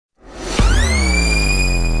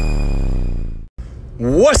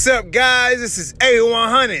What's up, guys? This is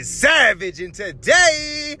A100 Savage, and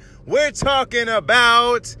today we're talking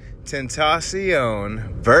about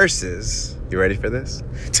Tentacion versus, you ready for this?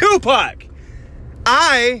 Tupac!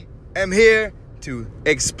 I am here to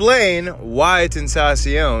explain why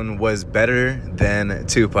Tentacion was better than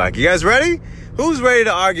Tupac. You guys ready? Who's ready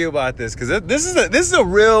to argue about this? Because this is a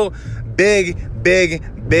real big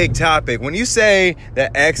topic. When you say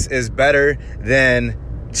that X is better than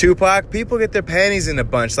Tupac, people get their panties in a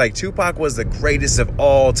bunch. Like, Tupac was the greatest of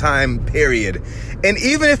all time, period. And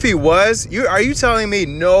even if he was, are you telling me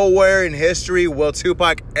nowhere in history will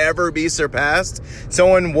Tupac ever be surpassed?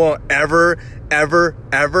 Someone won't ever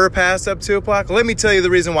pass up Tupac? Let me tell you the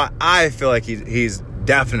reason why I feel like he's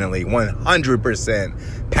definitely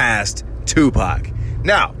 100% past Tupac.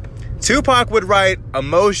 Now, Tupac would write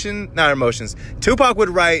Tupac would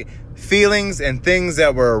write feelings and things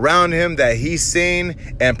that were around him that he's seen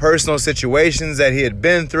and personal situations that he had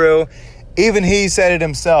been through. Even he said it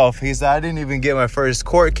himself. He said, I didn't even get my first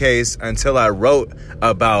court case until I wrote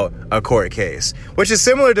about a court case, which is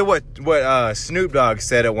similar to what Snoop Dogg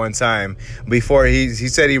said at one time before he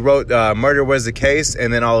said he wrote Murder Was the Case,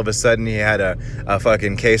 and then all of a sudden he had a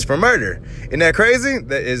fucking case for murder. Isn't that crazy?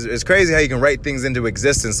 It's crazy how you can write things into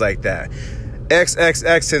existence like that.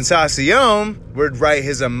 Tentacion would write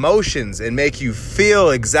his emotions and make you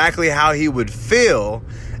feel exactly how he would feel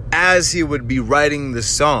as he would be writing the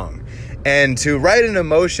song. And to write an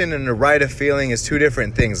emotion and to write a feeling is two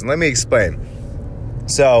different things. And let me explain.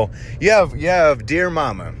 So you have Dear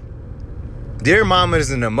Mama. Dear Mama is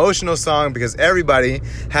an emotional song because everybody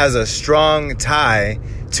has a strong tie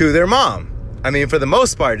to their mom. I mean, for the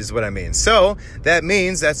most part is what I mean. So that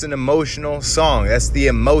means that's an emotional song. That's the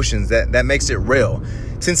emotions that makes it real.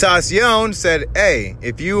 Tentacion said, hey,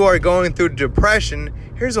 if you are going through depression,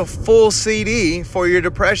 here's a full CD for your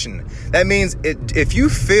depression. That means if you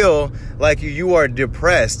feel like you are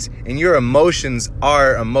depressed and your emotions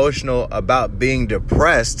are emotional about being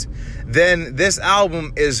depressed, then this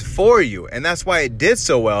album is for you. And that's why it did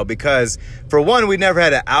so well, because for one, we never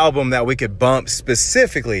had an album that we could bump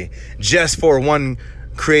specifically just for one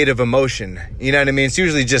creative emotion. You know what I mean? It's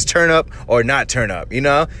usually just turn up or not turn up, you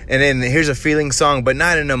know? And then here's a feeling song, but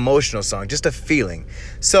not an emotional song, just a feeling.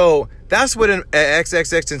 So that's what an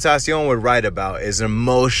XXXTentacion would write about, is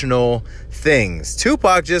emotional things.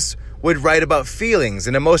 Tupac just would write about feelings,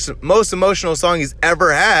 and the most emotional song he's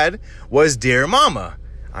ever had was Dear Mama.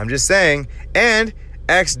 I'm just saying. And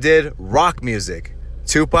X did rock music.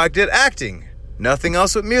 Tupac did acting. Nothing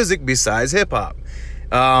else with music besides hip-hop.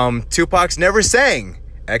 Tupac's never sang.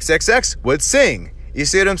 XXX would sing. You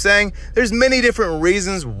see what I'm saying? There's many different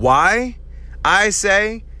reasons why I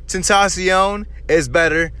say Tentacion is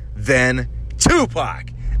better than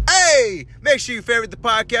Tupac. Hey, make sure you favorite the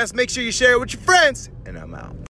podcast. Make sure you share it with your friends. And I'm out.